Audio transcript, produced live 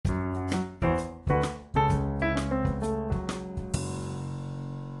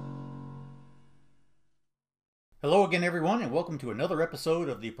Hello again, everyone, and welcome to another episode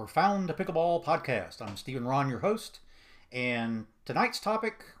of the Profound Pickleball Podcast. I'm Stephen Ron, your host, and tonight's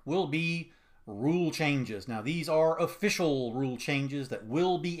topic will be rule changes. Now, these are official rule changes that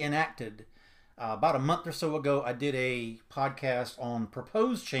will be enacted. About a month or so ago, I did a podcast on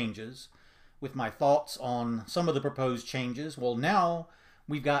proposed changes with my thoughts on some of the proposed changes. Well, now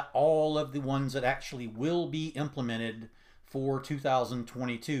we've got all of the ones that actually will be implemented for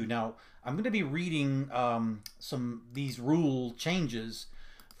 2022. Now, I'm going to be reading some these rule changes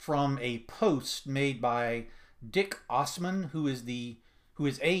from a post made by Dick Osman, who is a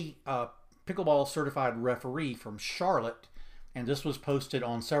pickleball certified referee from Charlotte, and this was posted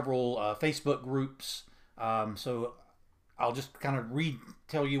on several Facebook groups. So I'll just kind of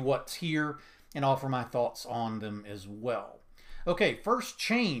tell you what's here and offer my thoughts on them as well. Okay, first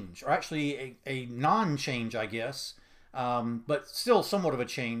change, or actually a non-change, I guess, but still somewhat of a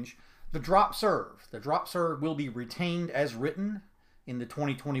change. The drop serve. The drop serve will be retained as written in the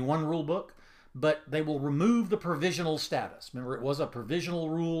 2021 rule book, but they will remove the provisional status. Remember, it was a provisional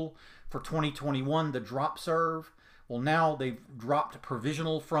rule for 2021, the drop serve. Well, now they've dropped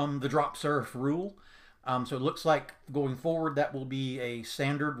provisional from the drop serve rule. So it looks like going forward that will be a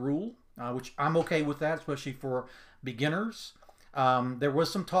standard rule, which I'm okay with that, especially for beginners. There was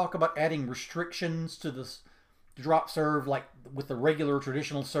some talk about adding restrictions to this drop serve, like with the regular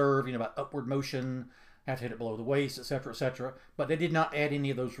traditional serve, about upward motion, have to hit it below the waist, etc., etc. But they did not add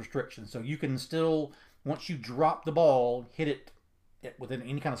any of those restrictions. So you can still, once you drop the ball, hit it within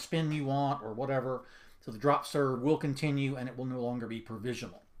any kind of spin you want or whatever. So the drop serve will continue and it will no longer be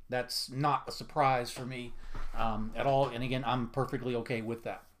provisional. That's not a surprise for me at all. And again, I'm perfectly okay with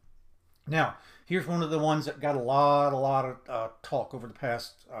that. Now, here's one of the ones that got a lot of talk over the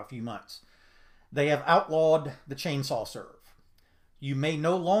past few months. They have outlawed the chainsaw serve. You may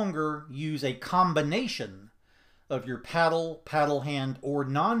no longer use a combination of your paddle, paddle hand, or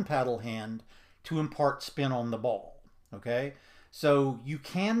non-paddle hand to impart spin on the ball. Okay? So you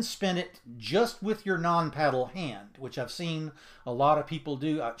can spin it just with your non-paddle hand, which I've seen a lot of people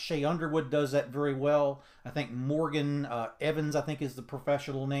do. Shea Underwood does that very well. I think Morgan Evans, I think is the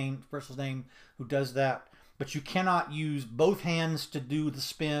professional name, who does that. But you cannot use both hands to do the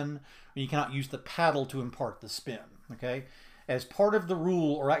spin, or you cannot use the paddle to impart the spin, okay? As part of the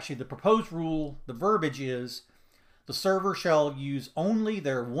rule, or actually the proposed rule, the verbiage is, the server shall use only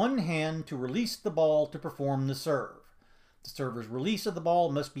their one hand to release the ball to perform the serve. The server's release of the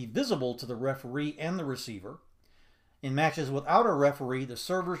ball must be visible to the referee and the receiver. In matches without a referee, the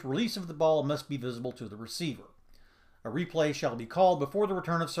server's release of the ball must be visible to the receiver. A replay shall be called before the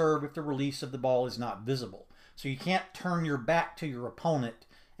return of serve if the release of the ball is not visible. So you can't turn your back to your opponent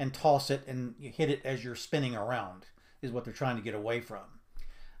and toss it and you hit it as you're spinning around, is what they're trying to get away from.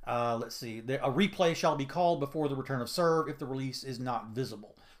 Let's see. A replay shall be called before the return of serve if the release is not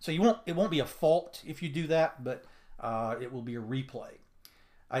visible. So it won't be a fault if you do that, but it will be a replay.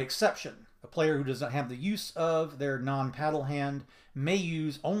 Exception. A player who does not have the use of their non-paddle hand may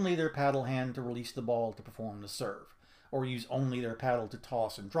use only their paddle hand to release the ball to perform the serve, or use only their paddle to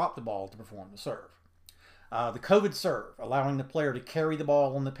toss and drop the ball to perform the serve. The COVID serve, allowing the player to carry the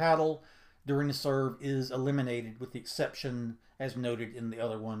ball on the paddle during the serve, is eliminated with the exception, as noted in the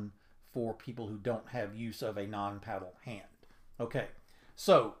other one, for people who don't have use of a non-paddle hand. Okay,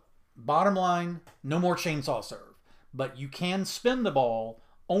 so bottom line, no more chainsaw serve, but you can spin the ball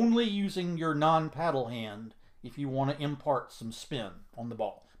only using your non-paddle hand if you want to impart some spin on the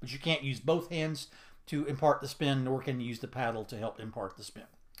ball. But you can't use both hands to impart the spin, nor can you use the paddle to help impart the spin.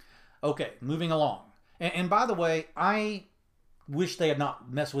 Okay, moving along. And by the way, I wish they had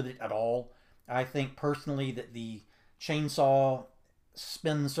not messed with it at all. I think personally that the chainsaw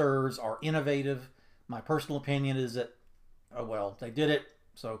spin serves are innovative. My personal opinion is that, oh well, they did it.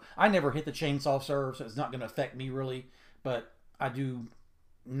 So I never hit the chainsaw serve, so it's not going to affect me really. But I don't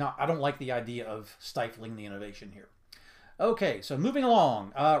like the idea of stifling the innovation here. Okay, so moving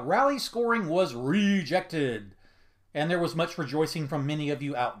along. Rally scoring was rejected, and there was much rejoicing from many of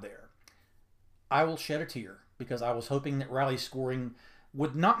you out there. I will shed a tear because I was hoping that rally scoring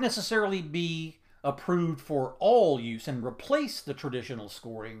would not necessarily be approved for all use and replace the traditional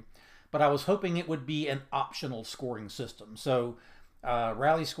scoring, but I was hoping it would be an optional scoring system. So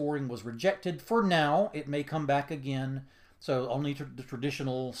rally scoring was rejected for now. It may come back again, so only the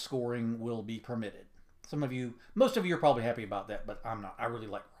traditional scoring will be permitted. Most of you are probably happy about that, but I'm not. I really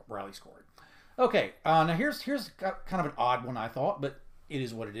like rally scoring. Okay, now here's kind of an odd one, I thought, but it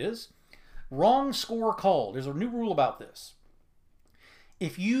is what it is. Wrong score called. There's a new rule about this.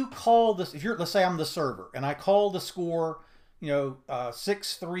 If you call this, let's say I'm the server and I call the score,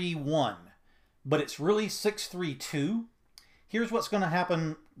 6-3-1, but it's really 6-3-2. Here's what's going to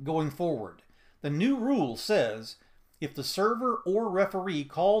happen going forward. The new rule says if the server or referee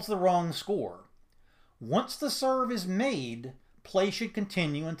calls the wrong score, once the serve is made, play should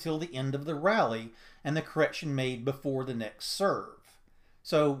continue until the end of the rally and the correction made before the next serve.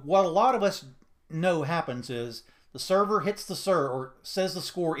 So what a lot of us know happens is the server hits the serve or says the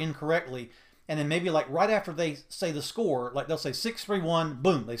score incorrectly, and then maybe like right after they say the score, like they'll say 6-3-1,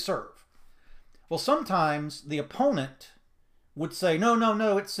 boom, they serve. Well, sometimes the opponent would say, no,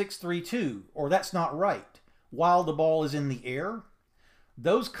 it's 6-3-2, or that's not right, while the ball is in the air.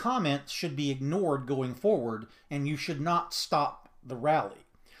 Those comments should be ignored going forward, and you should not stop the rally.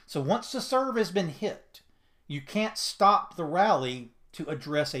 So once the serve has been hit, you can't stop the rally to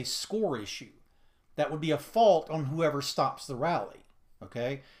address a score issue. That would be a fault on whoever stops the rally.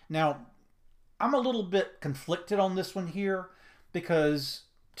 Okay? Now, I'm a little bit conflicted on this one here, because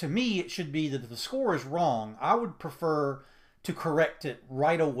to me it should be that if the score is wrong, I would prefer to correct it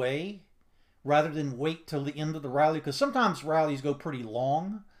right away rather than wait till the end of the rally, because sometimes rallies go pretty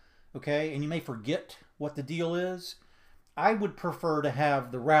long, okay, and you may forget what the deal is. I would prefer to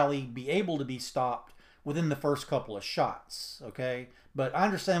have the rally be able to be stopped within the first couple of shots, okay? But I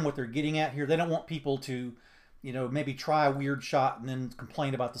understand what they're getting at here. They don't want people to, you know, maybe try a weird shot and then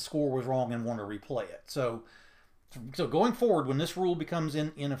complain about the score was wrong and want to replay it. So going forward, when this rule becomes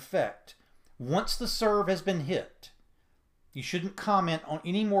in effect, once the serve has been hit, you shouldn't comment on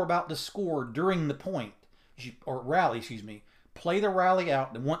any more about the score during the point, or rally, excuse me. Play the rally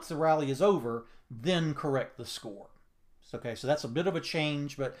out, and once the rally is over, then correct the score. Okay, so that's a bit of a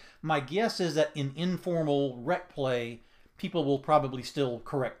change, but my guess is that in informal rec play, people will probably still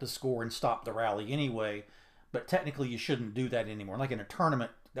correct the score and stop the rally anyway, but technically you shouldn't do that anymore. Like in a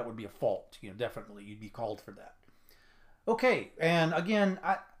tournament, that would be a fault. You know, definitely, you'd be called for that. Okay, and again,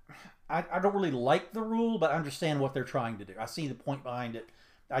 I don't really like the rule, but I understand what they're trying to do. I see the point behind it.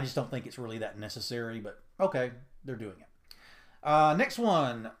 I just don't think it's really that necessary, but okay, they're doing it. Next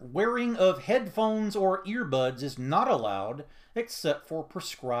one, wearing of headphones or earbuds is not allowed except for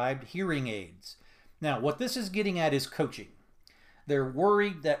prescribed hearing aids. Now, what this is getting at is coaching. They're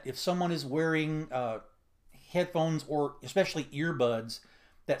worried that if someone is wearing headphones or especially earbuds,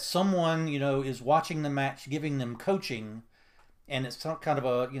 that someone, you know, is watching the match, giving them coaching, and it's some kind of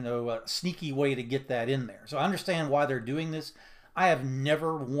a, you know, a sneaky way to get that in there. So I understand why they're doing this. I have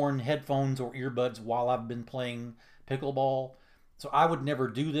never worn headphones or earbuds while I've been playing pickleball, so I would never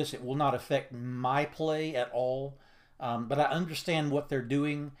do this. It will not affect my play at all, but I understand what they're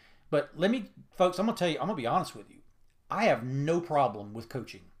doing. But let me, folks, I'm going to tell you, I'm going to be honest with you. I have no problem with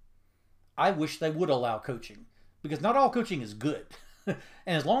coaching. I wish they would allow coaching, because not all coaching is good. And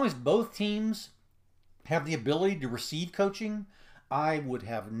as long as both teams have the ability to receive coaching, I would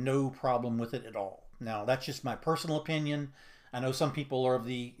have no problem with it at all. Now, that's just my personal opinion. I know some people are of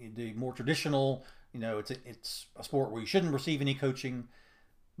the more traditional, you know, it's a sport where you shouldn't receive any coaching.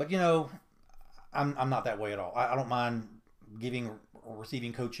 But, you know, I'm not that way at all. I don't mind giving or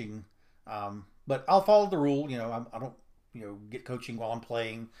receiving coaching, but I'll follow the rule. You know, I don't, you know, get coaching while I'm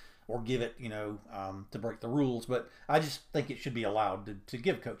playing or give it, you know, to break the rules. But I just think it should be allowed to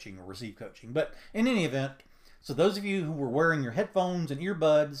give coaching or receive coaching. But in any event, so those of you who were wearing your headphones and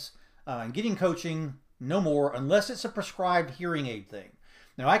earbuds and getting coaching, no more, unless it's a prescribed hearing aid thing.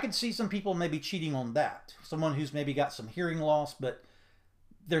 Now, I could see some people maybe cheating on that. Someone who's maybe got some hearing loss, but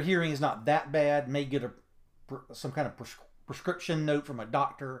their hearing is not that bad, may get some kind of prescription note from a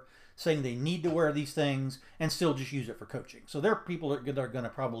doctor saying they need to wear these things and still just use it for coaching. So there are people that are going to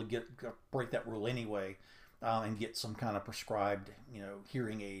probably break that rule anyway and get some kind of prescribed, you know,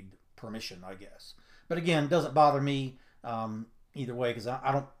 hearing aid permission, I guess. But again, it doesn't bother me either way, because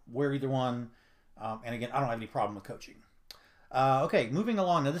I don't wear either one. And again, I don't have any problem with coaching. Okay, moving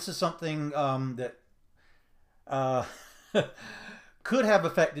along. Now, this is something that could have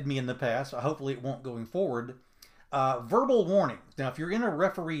affected me in the past. Hopefully it won't going forward. Verbal warnings. Now, if you're in a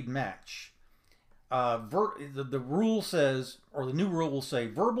refereed match, the rule says, or the new rule will say,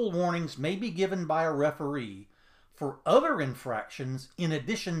 verbal warnings may be given by a referee for other infractions in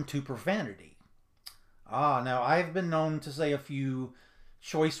addition to profanity. Now, I've been known to say a few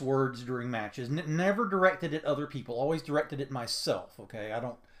choice words during matches. Never directed at other people, always directed at myself, okay? I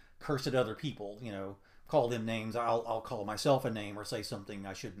don't curse at other people, you know, call them names. I'll call myself a name or say something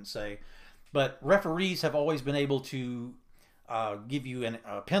I shouldn't say. But referees have always been able to give you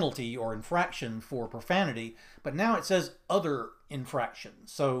a penalty or infraction for profanity, but now it says other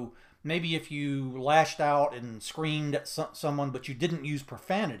infractions. So maybe if you lashed out and screamed at someone, but you didn't use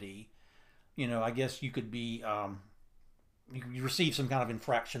profanity, you know, I guess you could be you receive some kind of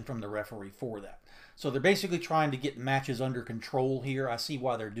infraction from the referee for that. So they're basically trying to get matches under control here. I see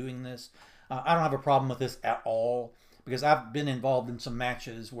why they're doing this. I don't have a problem with this at all, because I've been involved in some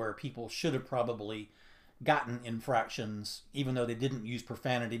matches where people should have probably gotten infractions, even though they didn't use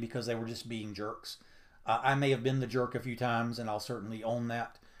profanity because they were just being jerks. I may have been the jerk a few times, and I'll certainly own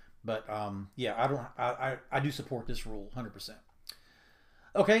that. But yeah, I do support this rule 100%.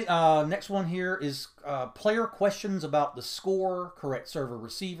 Okay, next one here is player questions about the score, correct server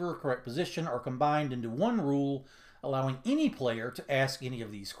receiver, correct position are combined into one rule, allowing any player to ask any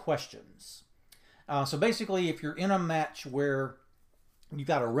of these questions. So basically, if you're in a match where you've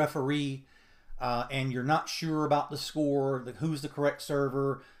got a referee and you're not sure about the score, who's the correct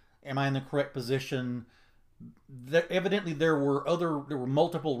server, am I in the correct position, evidently there were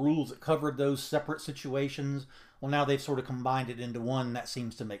multiple rules that covered those separate situations. Well, now they've sort of combined it into one. That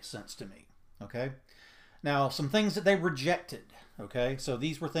seems to make sense to me. Okay. Now, some things that they rejected. Okay. So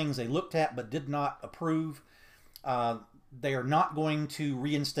these were things they looked at but did not approve. They are not going to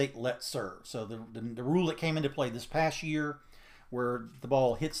reinstate let serve. So the rule that came into play this past year, where the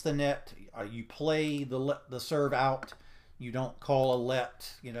ball hits the net, you play the serve out. You don't call a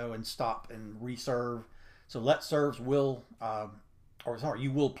let, and stop and reserve. So let serves will,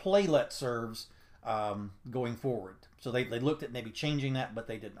 you will play let serves going forward. So they looked at maybe changing that, but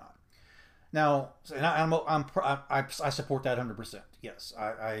they did not. Now, and I support that 100%. Yes,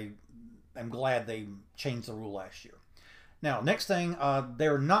 I am glad they changed the rule last year. Now, next thing,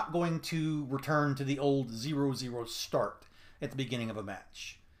 they're not going to return to the old 0-0 start at the beginning of a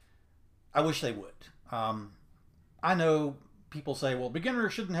match. I wish they would. I know people say, well,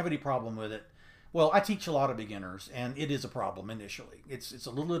 beginners shouldn't have any problem with it. Well, I teach a lot of beginners, and it is a problem initially. It's a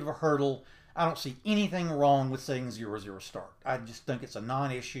little bit of a hurdle. I don't see anything wrong with saying 0-0 start. I just think it's a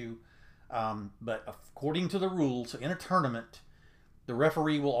non-issue. But according to the rules, in a tournament, the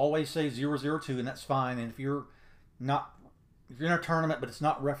referee will always say 0-0-2, and that's fine. And if you're in a tournament but it's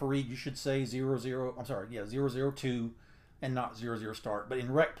not refereed, you should say 0-0-2 and not 0-0 start. But in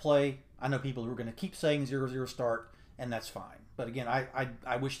rec play, I know people who are going to keep saying 0-0 start, and that's fine. But again,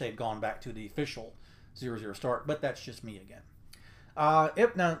 I wish they had gone back to the official 0-0 start, but that's just me again.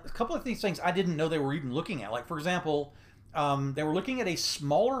 Now, a couple of these things I didn't know they were even looking at. Like, for example, they were looking at a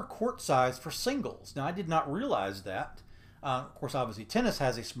smaller court size for singles. Now, I did not realize that. Of course, obviously, tennis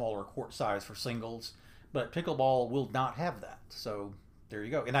has a smaller court size for singles, but pickleball will not have that. So there you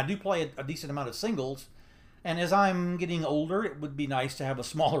go. And I do play a decent amount of singles, and as I'm getting older, it would be nice to have a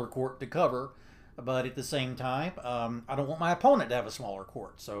smaller court to cover. But at the same time, I don't want my opponent to have a smaller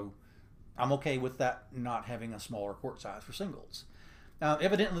court, so I'm okay with that not having a smaller court size for singles.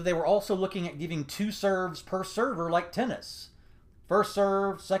 Evidently, they were also looking at giving 2 serves per server like tennis. First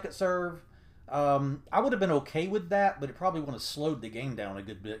serve, second serve. I would have been okay with that, but it probably would have slowed the game down a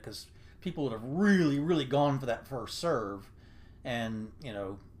good bit because people would have really, really gone for that first serve. And,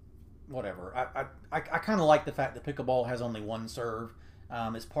 whatever. I kind of like the fact that pickleball has only 1 serve.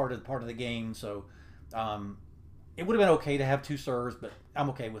 It's part of the game, so it would have been okay to have 2 serves, but I'm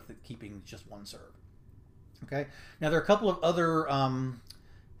okay with it keeping just 1 serve. Okay. Now there are a couple of other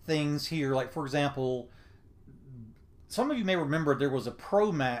things here, like for example, some of you may remember there was a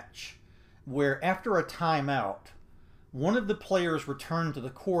pro match where after a timeout, one of the players returned to the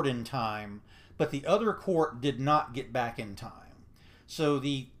court in time, but the other court did not get back in time. So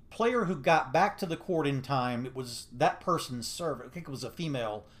the player who got back to the court in time, it was that person's serve. I think it was a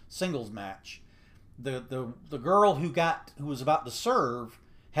female singles match. The girl who was about to serve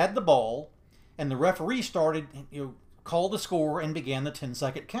had the ball, and the referee started, called the score and began the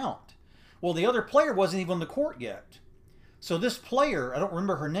 10-second count. Well, the other player wasn't even on the court yet. So this player, I don't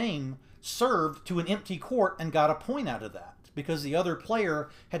remember her name, served to an empty court and got a point out of that because the other player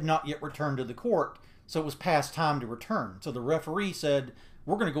had not yet returned to the court, so it was past time to return. So the referee said,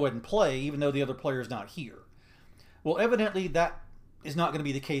 we're going to go ahead and play even though the other player is not here. Well, evidently that is not going to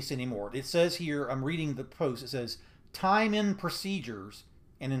be the case anymore. It says here, I'm reading the post, it says, time in procedures,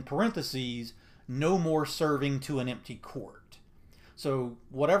 and in parentheses, no more serving to an empty court. So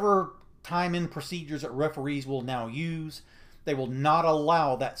whatever time in procedures that referees will now use, they will not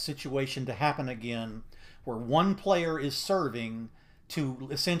allow that situation to happen again where one player is serving to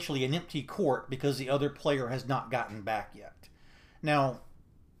essentially an empty court because the other player has not gotten back yet. Now,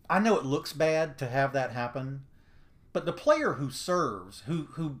 I know it looks bad to have that happen, but the player who serves,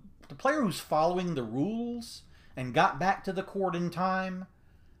 the player who's following the rules and got back to the court in time,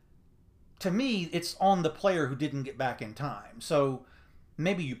 to me, it's on the player who didn't get back in time. So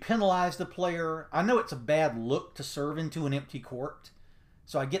maybe you penalize the player. I know it's a bad look to serve into an empty court,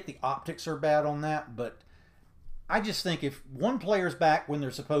 so I get the optics are bad on that, but I just think if one player's back when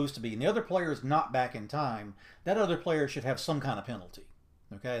they're supposed to be and the other player is not back in time, that other player should have some kind of penalty.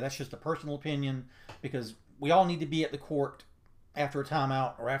 Okay, that's just a personal opinion, because we all need to be at the court after a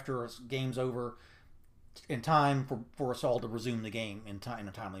timeout or after a game's over in time for us all to resume the game in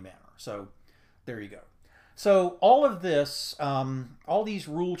a timely manner. So there you go. So all of this, all these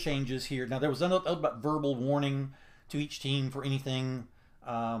rule changes here. Now there was another about verbal warning to each team for anything.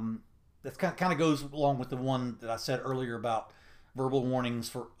 That kind of goes along with the one that I said earlier about verbal warnings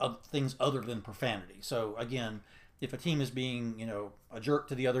for things other than profanity. So again, if a team is being, a jerk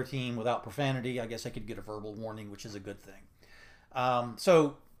to the other team without profanity, I guess I could get a verbal warning, which is a good thing.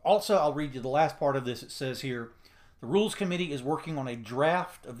 So also, I'll read you the last part of this. It says here, the Rules Committee is working on a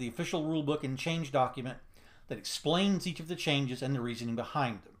draft of the official rulebook and change document that explains each of the changes and the reasoning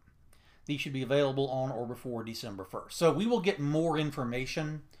behind them. These should be available on or before December 1st. So we will get more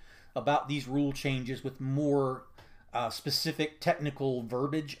information about these rule changes with more specific technical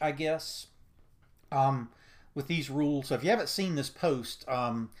verbiage, I guess, with these rules. So if you haven't seen this post,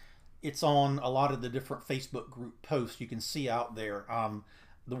 it's on a lot of the different Facebook group posts you can see out there.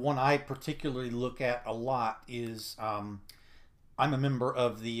 The one I particularly look at a lot is I'm a member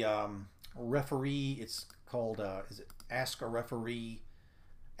of the referee. It's called is it Ask the Referees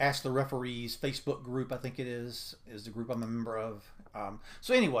Facebook group. I think it is the group I'm a member of.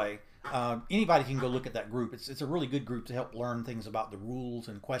 So anyway, anybody can go look at that group. It's a really good group to help learn things about the rules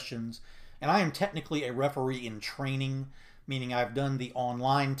and questions. And I am technically a referee in training, meaning I've done the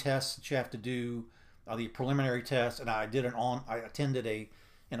online tests that you have to do, the preliminary tests, and I attended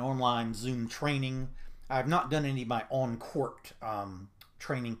an online Zoom training. I've not done any of my on-court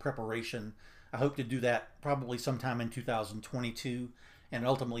training preparation. I hope to do that probably sometime in 2022 and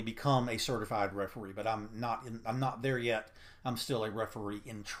ultimately become a certified referee, but I'm not there yet. I'm still a referee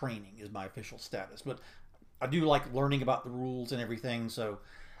in training is my official status. But I do like learning about the rules and everything, so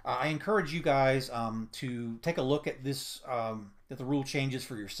I encourage you guys to take a look at this, at the rule changes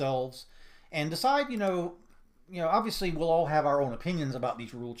for yourselves, and decide. Obviously we'll all have our own opinions about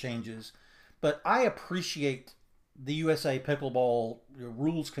these rule changes, but I appreciate the USA Pickleball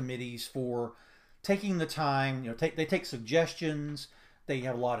rules committees for taking the time. They take suggestions. They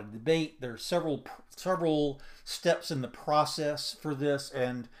have a lot of debate. There's several steps in the process for this,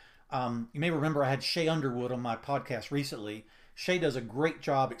 and you may remember I had Shay Underwood on my podcast recently. Shay does a great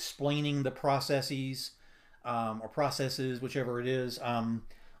job explaining the processes, or processes, whichever it is, on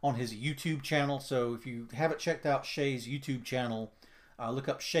his YouTube channel. So if you haven't checked out Shay's YouTube channel, look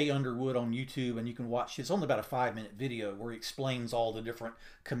up Shay Underwood on YouTube and you can watch. It's only about a 5-minute video where he explains all the different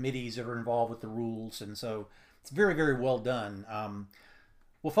committees that are involved with the rules, and so it's very, very well done.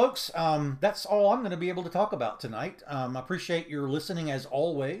 Well, folks, that's all I'm going to be able to talk about tonight. I appreciate your listening as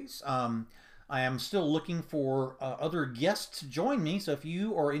always. I am still looking for other guests to join me, so if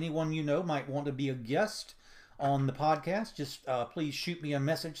you or anyone you know might want to be a guest on the podcast, just please shoot me a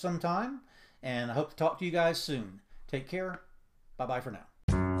message sometime, and I hope to talk to you guys soon. Take care. Bye-bye for now.